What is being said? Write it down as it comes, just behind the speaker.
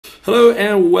Hello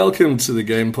and welcome to the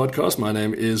Game Podcast. My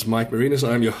name is Mike Marinas.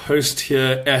 I'm your host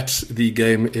here at the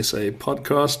Game SA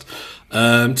Podcast.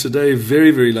 Today,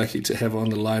 very lucky to have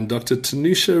on the line Dr.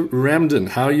 Tanusha Ramdin.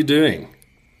 How are you doing?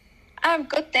 I'm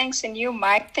good, thanks. And you,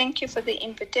 Mike? Thank you for the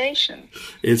invitation.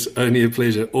 It's only a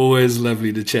pleasure. Always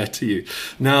lovely to chat to you.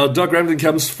 Now, Doc Ramdin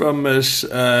comes from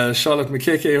Charlotte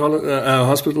Maxeke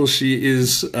Hospital. She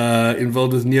is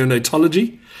involved with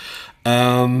neonatology.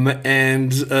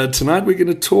 And tonight we're going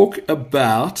to talk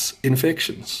about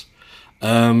infections,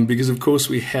 because of course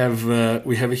we have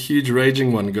a huge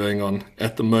raging one going on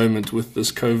at the moment with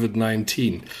this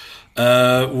COVID-19.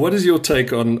 What is your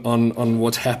take on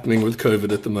what's happening with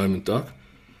COVID at the moment, Doc?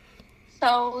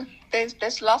 So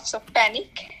there's lots of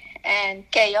panic and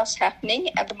chaos happening.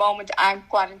 At the moment, I'm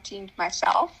quarantined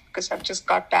myself because I've just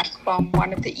got back from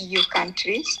one of the EU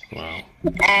countries. Wow.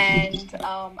 And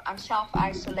I'm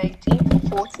self-isolating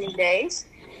for 14 days.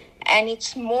 And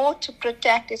it's more to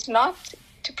protect, it's not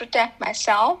to protect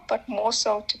myself, but more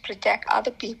so to protect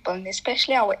other people, and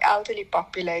especially our elderly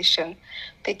population,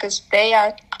 because they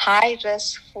are high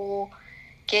risk for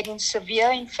getting severe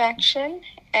infection,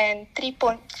 and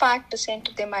 3.5%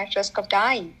 of them are at risk of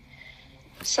dying.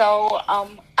 So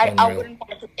I wouldn't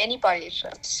want to put anybody at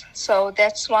risk. So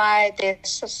that's why the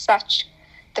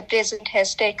president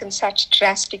has taken such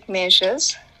drastic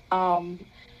measures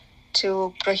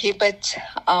to prohibit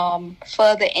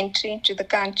further entry into the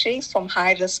country from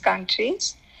high-risk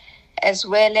countries, as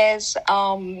well as,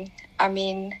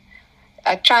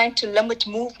 trying to limit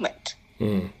movement.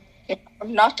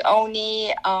 Not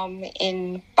only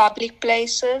in public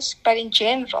places, but in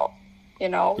general,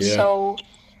 Yeah. So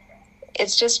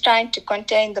it's just trying to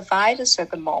contain the virus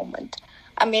at the moment.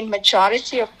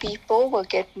 Majority of people will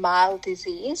get mild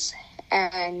disease,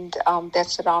 and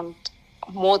that's around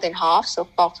more than half, so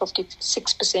about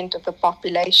 56% of the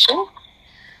population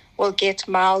will get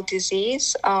mild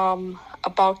disease.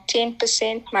 About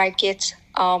 10% might get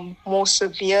more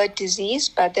severe disease,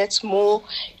 but that's more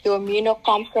your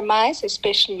immunocompromised,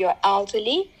 especially your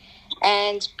elderly,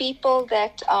 and people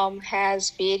that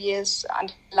has various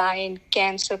underlying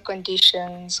cancer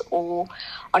conditions or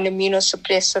on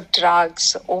immunosuppressive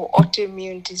drugs or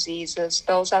autoimmune diseases.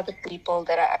 Those are the people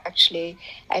that are actually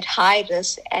at high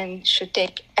risk and should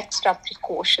take extra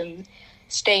precaution,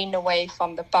 staying away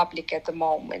from the public at the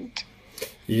moment.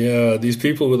 Yeah, these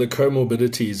people with the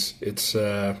comorbidities,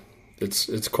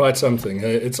 it's quite something.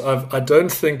 I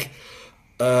don't think.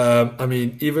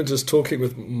 Even just talking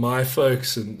with my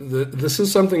folks, and this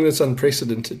is something that's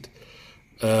unprecedented,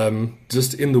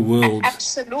 just in the world.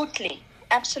 Absolutely.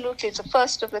 It's the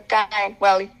first of the kind.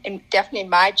 Well, definitely in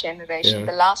my generation, Yeah.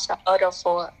 The last I heard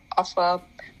of a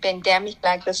pandemic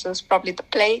like this was probably the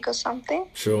plague or something.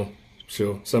 Sure.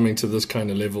 Something to this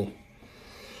kind of level.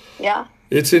 Yeah.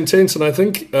 It's intense, and I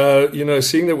think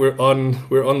seeing that we're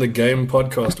on the Game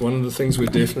Podcast, one of the things we're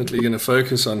definitely going to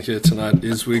focus on here tonight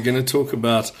is we're going to talk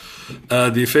about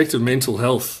the effect of mental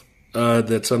health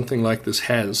that something like this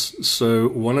has. So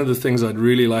one of the things I'd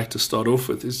really like to start off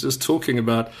with is just talking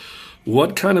about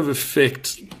what kind of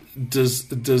effect does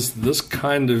this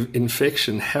kind of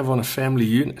infection have on a family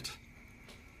unit?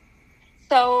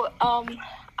 So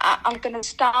I'm going to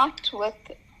start with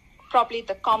probably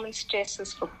the common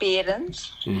stresses for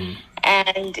parents,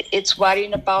 and it's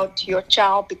worrying about your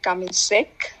child becoming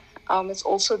sick. It's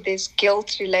also this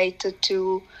guilt related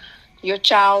to your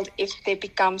child if they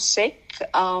become sick,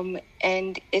 and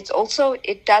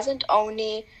it doesn't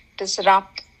only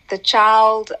disrupt the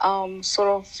child sort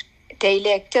of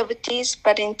daily activities,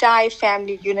 but the entire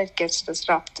family unit gets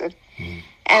disrupted.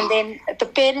 And then the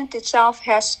parent itself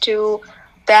has to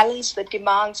balance the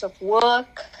demands of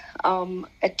work,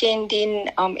 attending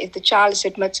if the child is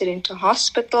admitted into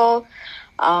hospital,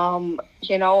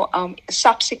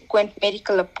 subsequent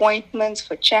medical appointments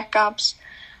for checkups.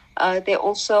 They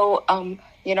also,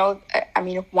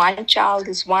 one child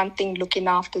is one thing, looking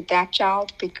after that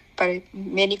child, but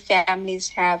many families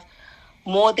have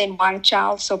more than one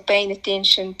child, so paying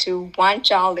attention to one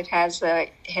child that has the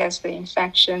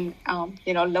infection,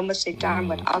 limits their time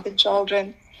with other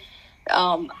children.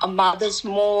 Mothers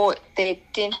they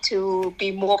tend to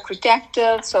be more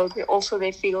protective, so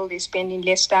they feel they're spending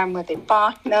less time with their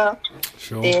partner.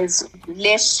 Sure. There's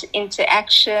less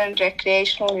interaction,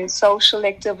 recreational and social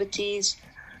activities.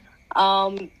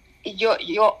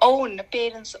 Your own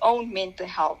parents' own mental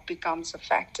health becomes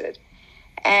affected.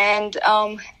 And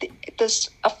a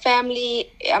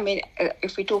family,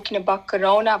 if we're talking about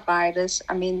coronavirus,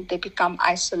 they become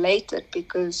isolated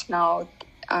because now,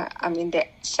 they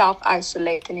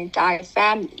self-isolate an entire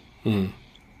family.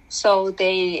 So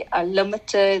they are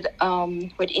limited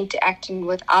with interacting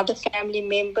with other family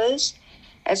members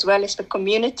as well as the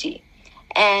community.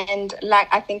 And like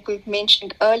I think we've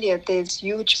mentioned earlier, there's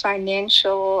huge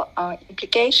financial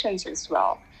implications as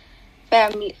well.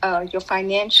 Your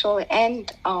financial and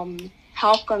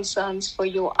health concerns for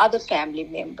your other family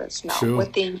members now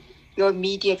within your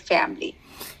immediate family.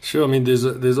 Sure. I mean,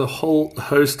 there's a whole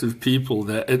host of people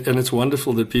that, and it's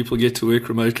wonderful that people get to work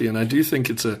remotely. And I do think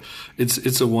it's a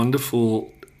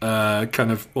wonderful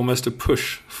kind of almost a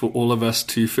push for all of us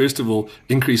to, first of all,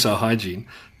 increase our hygiene,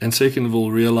 and second of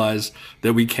all, realize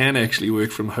that we can actually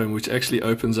work from home, which actually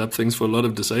opens up things for a lot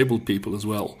of disabled people as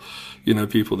well. You know,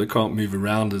 people that can't move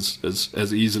around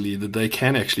as easily, that they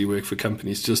can actually work for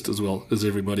companies just as well as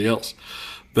everybody else.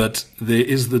 But there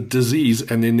is the disease,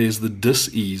 and then there's the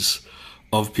dis-ease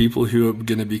of people who are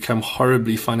going to become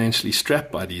horribly financially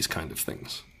strapped by these kind of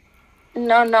things.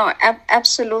 No,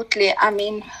 absolutely. I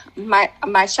mean,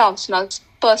 myself, it's not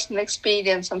personal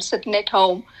experience. I'm sitting at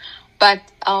home, but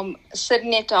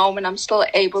sitting at home, and I'm still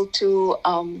able to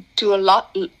do a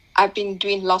lot. I've been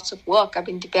doing lots of work. I've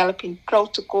been developing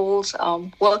protocols,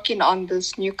 working on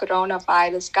this new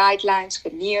coronavirus guidelines for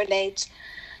neonates.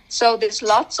 So there's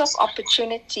lots of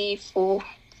opportunity for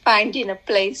finding a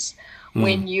place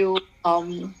when you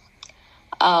can't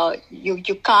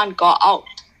go out,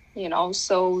 you know.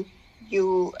 So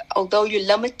although you're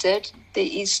limited, there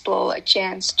is still a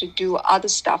chance to do other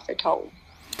stuff at home.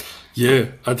 Yeah,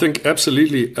 I think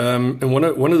absolutely. And one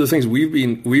of the things we've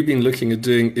been looking at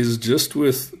doing is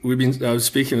I was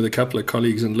speaking with a couple of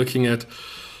colleagues and looking at,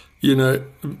 you know,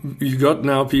 you got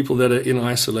now people that are in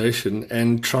isolation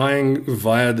and trying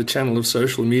via the channel of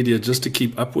social media just to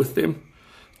keep up with them,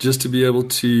 just to be able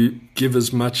to give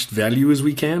as much value as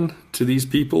we can to these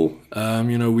people.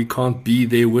 You know, we can't be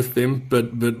there with them, but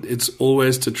it's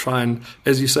always to try and,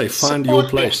 as you say, find your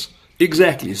place.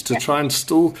 Exactly, it's to try and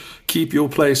still keep your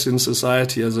place in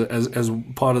society as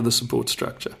part of the support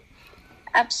structure.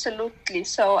 Absolutely.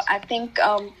 So I think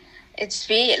it's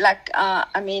very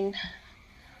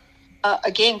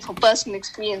again, from personal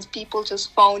experience, people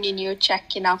just phoning you,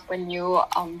 checking up when you're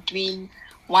doing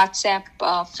WhatsApp,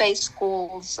 face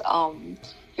calls,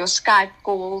 your Skype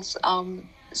calls,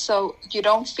 so you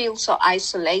don't feel so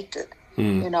isolated,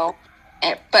 you know.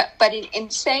 But in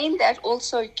saying that,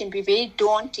 also it can be very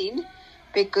daunting,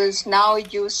 because now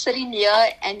you're sitting here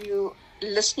and you're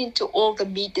listening to all the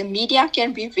media. The media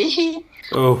can be very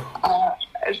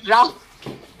rough.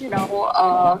 You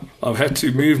know, I've had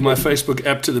to move my Facebook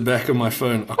app to the back of my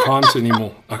phone. I can't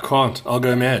anymore. I can't. I'll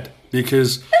go mad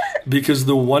because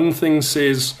the one thing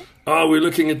says, oh, we're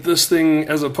looking at this thing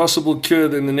as a possible cure.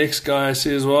 Then the next guy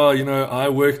says, well, you know, I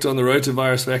worked on the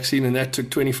rotavirus vaccine and that took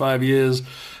 25 years.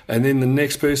 And then the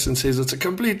next person says it's a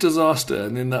complete disaster.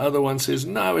 And then the other one says,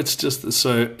 no, it's just this.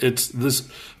 So it's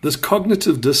this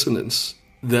cognitive dissonance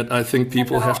that I think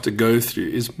people have to go through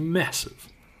is massive.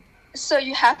 So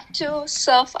you have to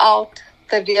surf out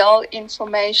the real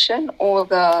information or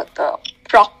the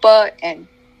proper and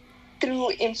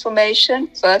true information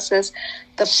versus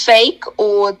the fake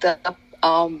or the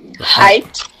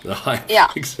hype. The hype, yeah,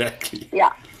 exactly.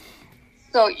 Yeah.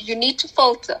 So you need to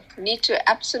filter. You need to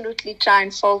absolutely try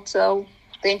and filter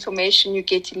the information you're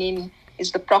getting in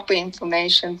is the proper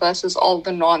information versus all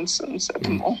the nonsense at the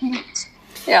moment.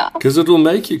 Yeah. Because it will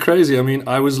make you crazy. I mean,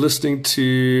 I was listening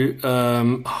to,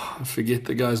 I forget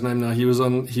the guy's name now. He was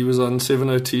on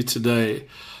 702 Today.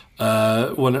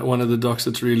 One of the docs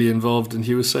that's really involved, and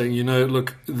he was saying, you know,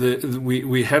 look,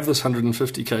 we have this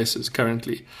 150 cases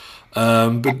currently,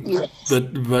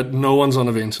 but no one's on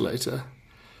a ventilator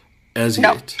as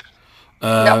yet.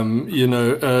 You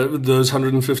know, those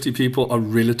 150 people are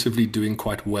relatively doing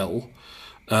quite well.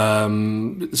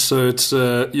 So it's,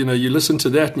 you know, you listen to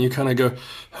that and you kind of go,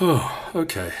 oh,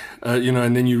 okay. You know,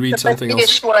 and then you read something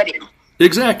else.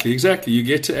 Exactly. You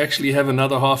get to actually have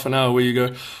another half an hour where you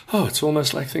go, oh, it's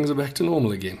almost like things are back to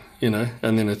normal again, you know,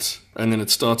 and then it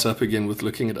starts up again with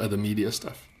looking at other media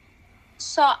stuff.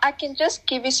 So I can just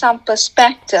give you some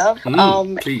perspective.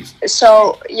 Please.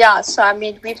 So I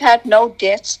mean, we've had no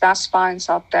deaths thus far in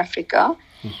South Africa.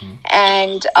 Mm-hmm.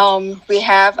 And we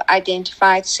have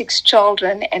identified 6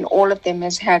 children, and all of them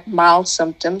has had mild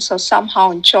symptoms. So somehow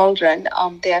in children,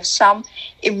 they have some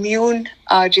immune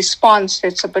response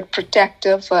that's a bit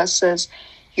protective versus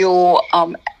your,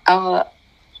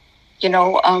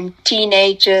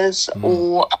 teenagers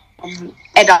or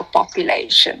adult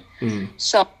population.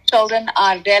 So children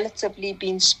are relatively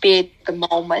being spared at the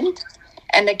moment.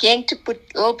 And again, to put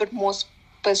a little bit more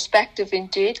perspective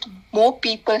into it, more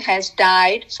people has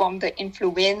died from the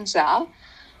influenza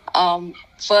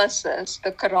versus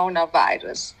the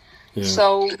coronavirus. Yeah.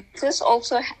 So this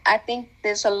also, I think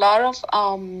there's a lot of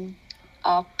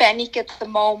panic at the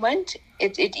moment.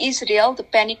 It is real. The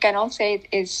panic, I don't say it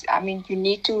is, I mean, you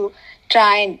need to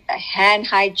try and hand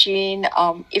hygiene.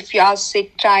 If you are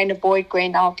sick, try and avoid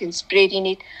going out and spreading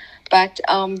it. But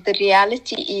the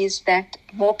reality is that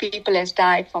more people has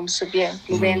died from severe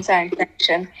influenza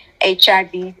infection,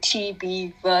 HIV,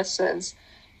 TB versus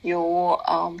your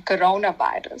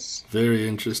coronavirus. Very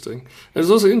interesting. It's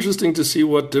also interesting to see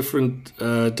what different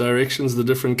directions the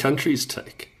different countries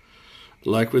take.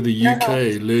 Like with the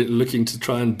UK looking to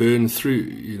try and burn through,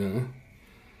 you know.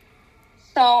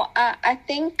 So I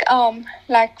think,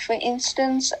 like for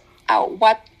instance,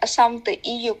 what some of the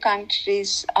EU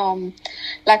countries,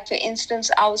 like for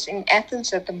instance, I was in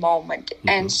Athens at the moment,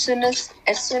 and as soon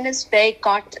as they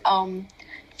got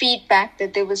feedback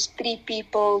that there was 3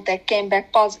 people that came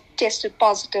back tested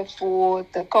positive for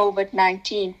the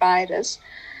COVID-19 virus,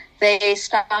 they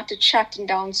started shutting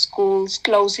down schools,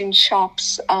 closing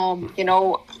shops,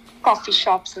 coffee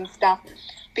shops and stuff,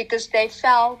 because they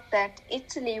felt that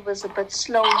Italy was a bit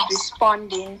slow in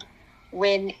responding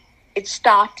when it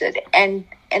started, and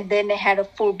then they had a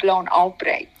full-blown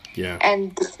outbreak. Yeah.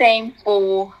 And the same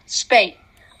for Spain.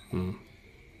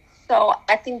 So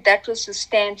I think that was the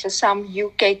stand for some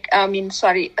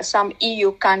some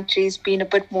EU countries being a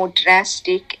bit more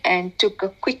drastic and took a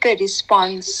quicker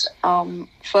response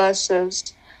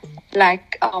versus I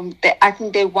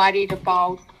think they're worried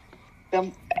about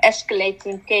the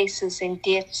escalating cases and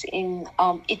deaths in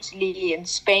Italy and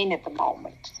Spain at the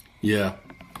moment. Yeah,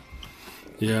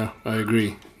 I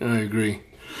agree.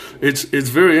 It's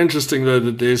very interesting though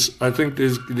that there's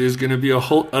going to be a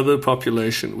whole other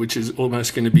population which is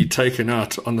almost going to be taken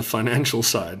out on the financial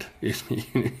side. You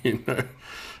know,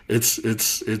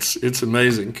 it's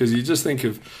amazing because you just think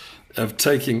of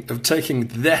taking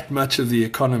that much of the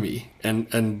economy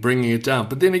and bringing it down.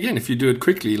 But then again, if you do it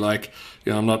quickly, like,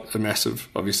 you know, I'm not a massive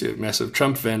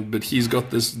Trump fan, but he's got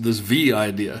this V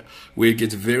idea where it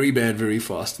gets very bad very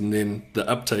fast, and then the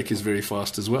uptake is very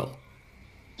fast as well.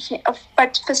 Yeah,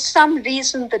 but for some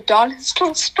reason the dollar is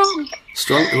still strong.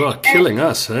 Well, killing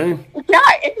us, eh? No,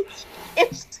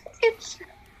 it's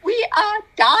we are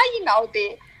dying out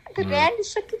there. The rand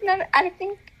is sitting at, I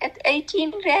think, at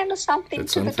 18 rand or something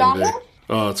to the dollar. There.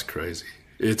 Oh, it's crazy.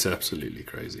 It's absolutely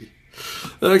crazy.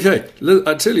 Okay,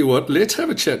 I tell you what. Let's have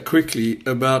a chat quickly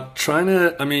about trying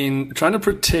to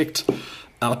protect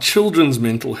our children's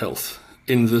mental health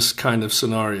in this kind of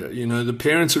scenario. You know, the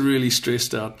parents are really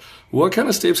stressed out. What kind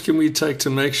of steps can we take to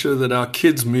make sure that our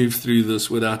kids move through this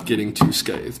without getting too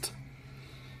scathed?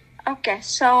 Okay,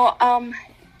 so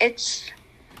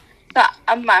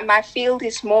my field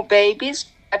is more babies,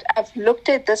 but I've looked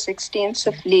at this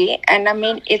extensively, and I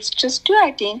mean, it's just to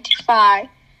identify.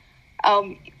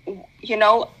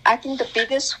 I think the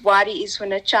biggest worry is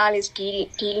when a child is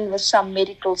dealing with some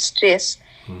medical stress.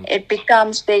 It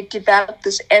becomes they develop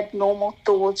this abnormal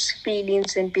thoughts,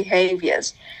 feelings, and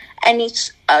behaviors. And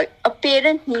it's a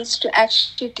parent needs to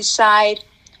actually decide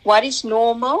what is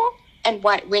normal and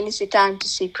when is it time to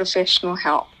seek professional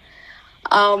help.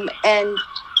 And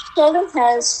children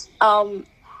has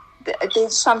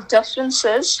there's some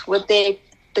differences with the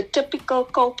typical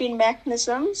coping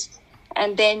mechanisms,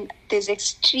 and then there's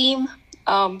extreme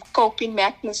coping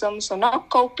mechanisms, or not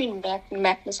coping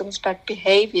mechanisms, but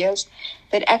behaviors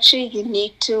that actually you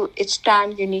need to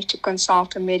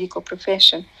consult a medical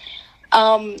profession.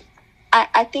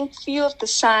 I think few of the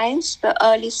signs, the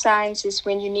early signs, is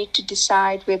when you need to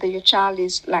decide whether your child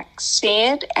is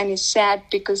sad, and is sad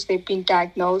because they've been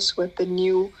diagnosed with a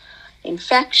new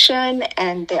infection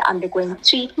and they're undergoing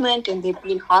treatment and they've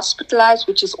been hospitalized,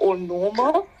 which is all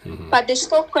normal, but they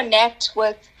still connect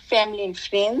with family and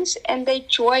friends, and they're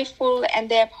joyful and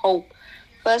they have hope,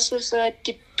 versus a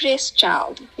depressed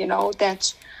child,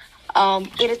 that's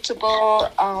irritable,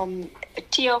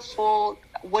 tearful,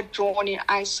 withdrawn and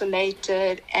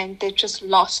isolated, and they just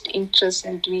lost interest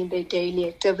in doing their daily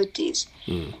activities.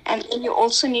 And then you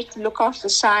also need to look out for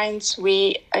signs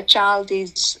where a child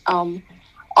is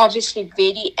obviously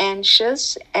very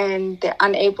anxious and they're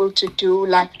unable to do,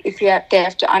 if they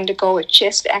have to undergo a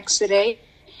chest X-ray,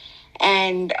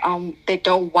 and they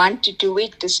don't want to do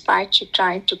it despite you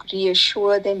trying to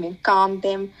reassure them and calm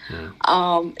them.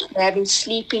 They're having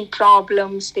sleeping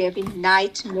problems, they're having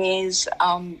nightmares,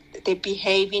 they're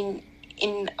behaving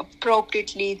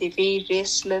inappropriately, they're very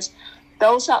restless.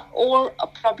 Those are all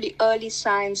probably early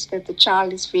signs that the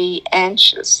child is very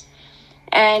anxious.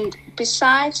 And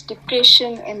besides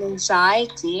depression and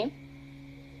anxiety,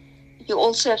 you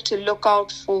also have to look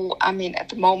out for, at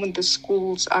the moment the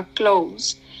schools are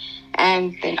closed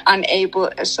and then unable.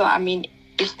 So,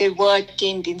 if they were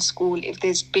attending school, if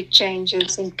there's big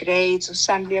changes in grades or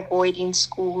suddenly avoiding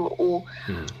school or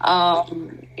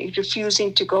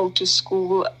refusing to go to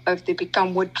school, if they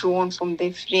become withdrawn from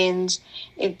their friends,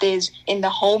 if there's in the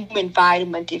home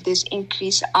environment, if there's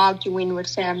increased arguing with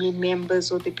family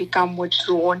members or they become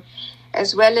withdrawn,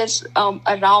 as well as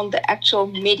around the actual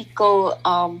medical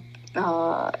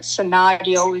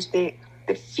scenario is the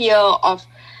fear of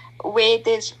where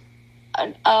there's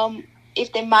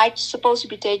if they might supposed to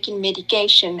be taking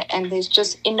medication and there's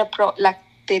just like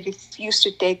they refuse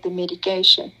to take the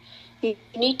medication. You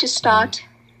need to start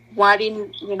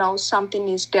worrying, something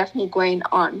is definitely going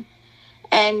on.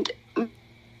 And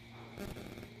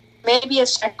maybe a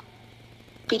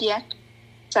pediatric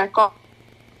psychologist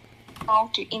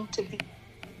to intervene.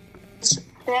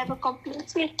 They have a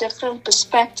completely different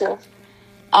perspective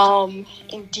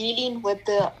in dealing with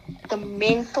the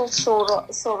mental sort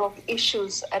of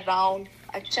issues around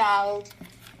a child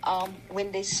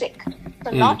when they're sick.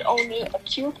 So not only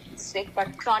acutely sick,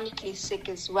 but chronically sick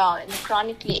as well, and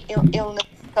chronically illness.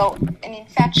 So an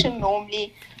infection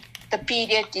normally, the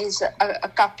period is a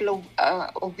couple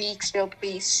of weeks. They'll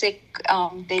be sick.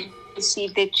 They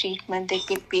receive their treatment. They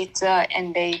get better,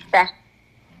 and they back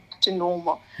to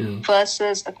normal.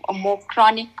 Versus a more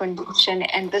chronic condition,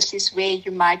 and this is where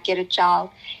you might get a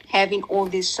child having all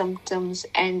these symptoms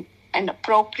and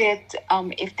appropriate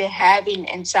if they're having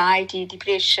anxiety,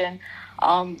 depression,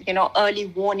 early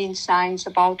warning signs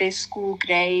about their school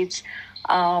grades,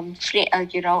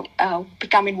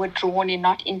 becoming withdrawn and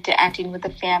not interacting with the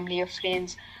family or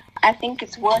friends. I think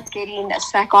it's worth getting a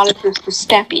psychologist to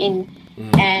step in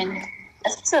and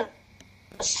assist.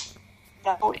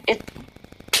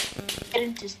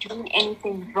 Parent is doing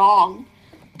anything wrong,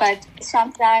 but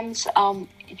sometimes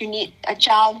a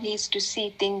child needs to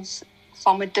see things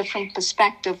from a different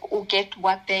perspective or get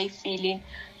what they're feeling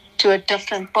to a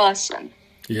different person.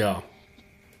 Yeah,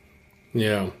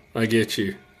 I get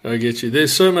you.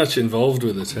 There's so much involved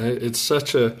with it. Eh?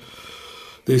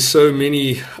 There's so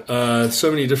many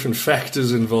different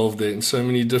factors involved there, and so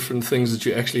many different things that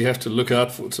you actually have to look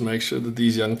out for to make sure that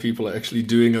these young people are actually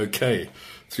doing okay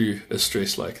through a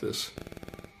stress like this.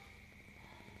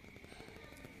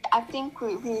 I think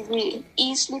we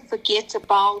easily forget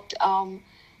about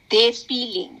their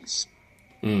feelings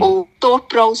or thought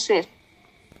process.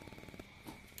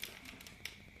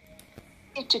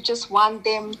 To just want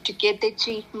them to get their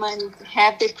treatment,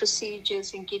 have their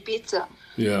procedures, and get better.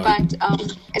 Yeah. But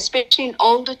especially in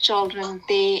older children,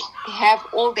 they have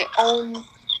all their own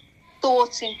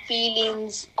thoughts and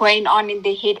feelings going on in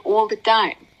their head all the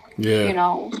time. Yeah.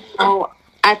 So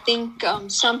I think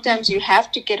sometimes you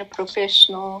have to get a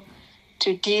professional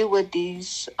to deal with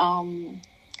these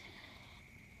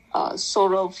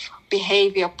sort of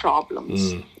behavior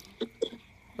problems.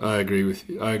 I agree with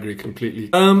you. I agree completely.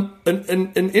 An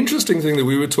interesting thing that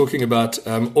we were talking about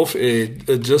off air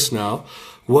just now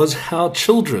was how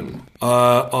children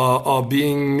are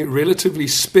being relatively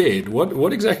spared.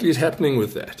 What exactly is happening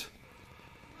with that?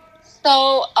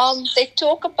 So they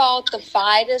talk about the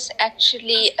virus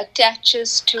actually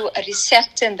attaches to a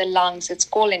receptor in the lungs. It's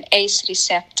called an ACE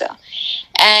receptor.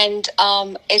 And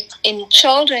in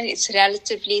children, it's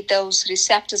relatively, those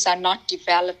receptors are not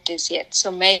developed as yet.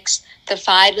 So makes the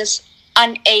virus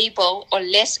unable or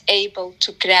less able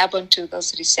to grab onto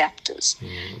those receptors.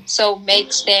 So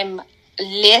makes them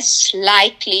less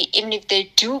likely, even if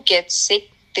they do get sick,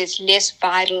 there's less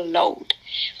viral load.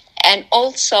 And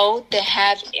also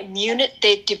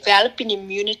they develop an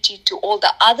immunity to all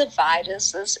the other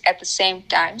viruses at the same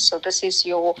time. So this is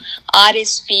your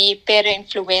RSV,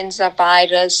 parainfluenza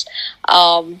virus,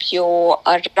 your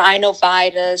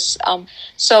rhinovirus.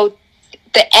 So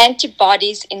the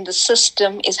antibodies in the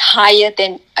system is higher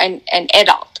than an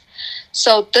adult.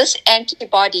 So this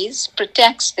antibodies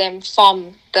protects them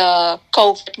from the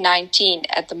COVID-19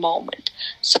 at the moment.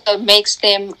 So it makes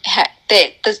them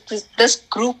this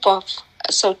group of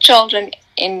children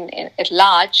at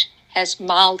large has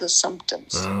milder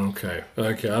symptoms. Okay.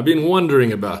 I've been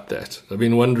wondering about that. I've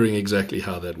been wondering exactly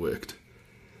how that worked.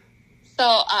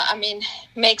 So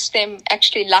makes them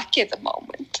actually lucky at the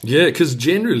moment. Yeah, because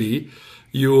generally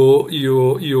your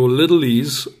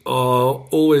littlies are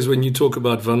always, when you talk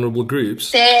about vulnerable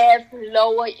groups, they have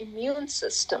lower immune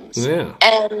systems. Yeah.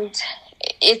 And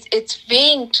it's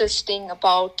very interesting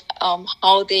about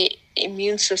how the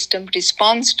immune system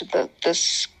responds to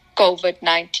this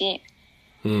COVID-19.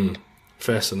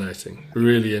 Fascinating.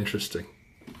 Really interesting.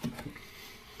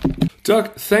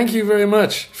 Doc, thank you very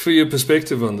much for your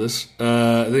perspective on this.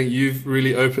 I think you've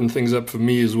really opened things up for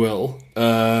me as well.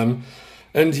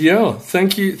 And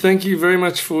thank you very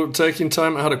much for taking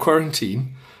time out of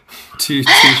quarantine to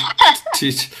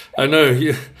I know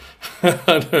you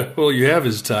I know all you have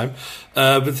is time,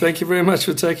 but thank you very much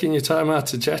for taking your time out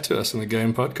to chat to us on the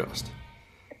Game Podcast.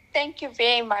 Thank you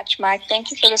very much, Mike.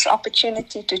 Thank you for this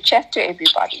opportunity to chat to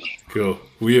everybody. Cool.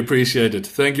 We appreciate it.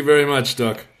 Thank you very much,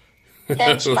 Doc.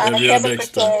 Thanks, We'll Mike. have you on Have a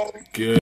next good time. day. Good.